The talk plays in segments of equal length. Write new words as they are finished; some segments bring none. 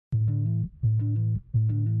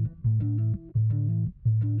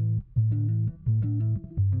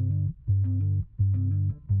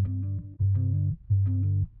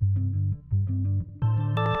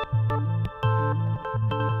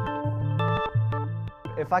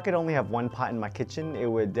If I could only have one pot in my kitchen, it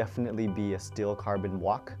would definitely be a steel carbon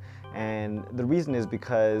wok. And the reason is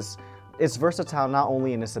because it's versatile not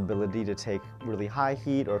only in its ability to take really high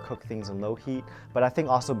heat or cook things in low heat, but I think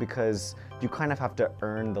also because you kind of have to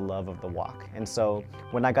earn the love of the wok. And so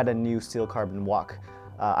when I got a new steel carbon wok,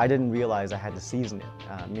 I didn't realize I had to season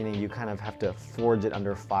it, meaning you kind of have to forge it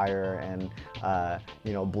under fire and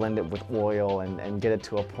blend it with oil and get it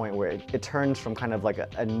to a point where it turns from kind of like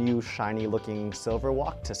a new shiny looking silver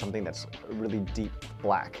wok to something that's really deep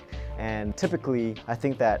black. And typically, I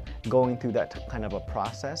think that going through that kind of a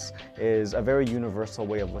process is a very universal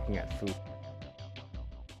way of looking at food.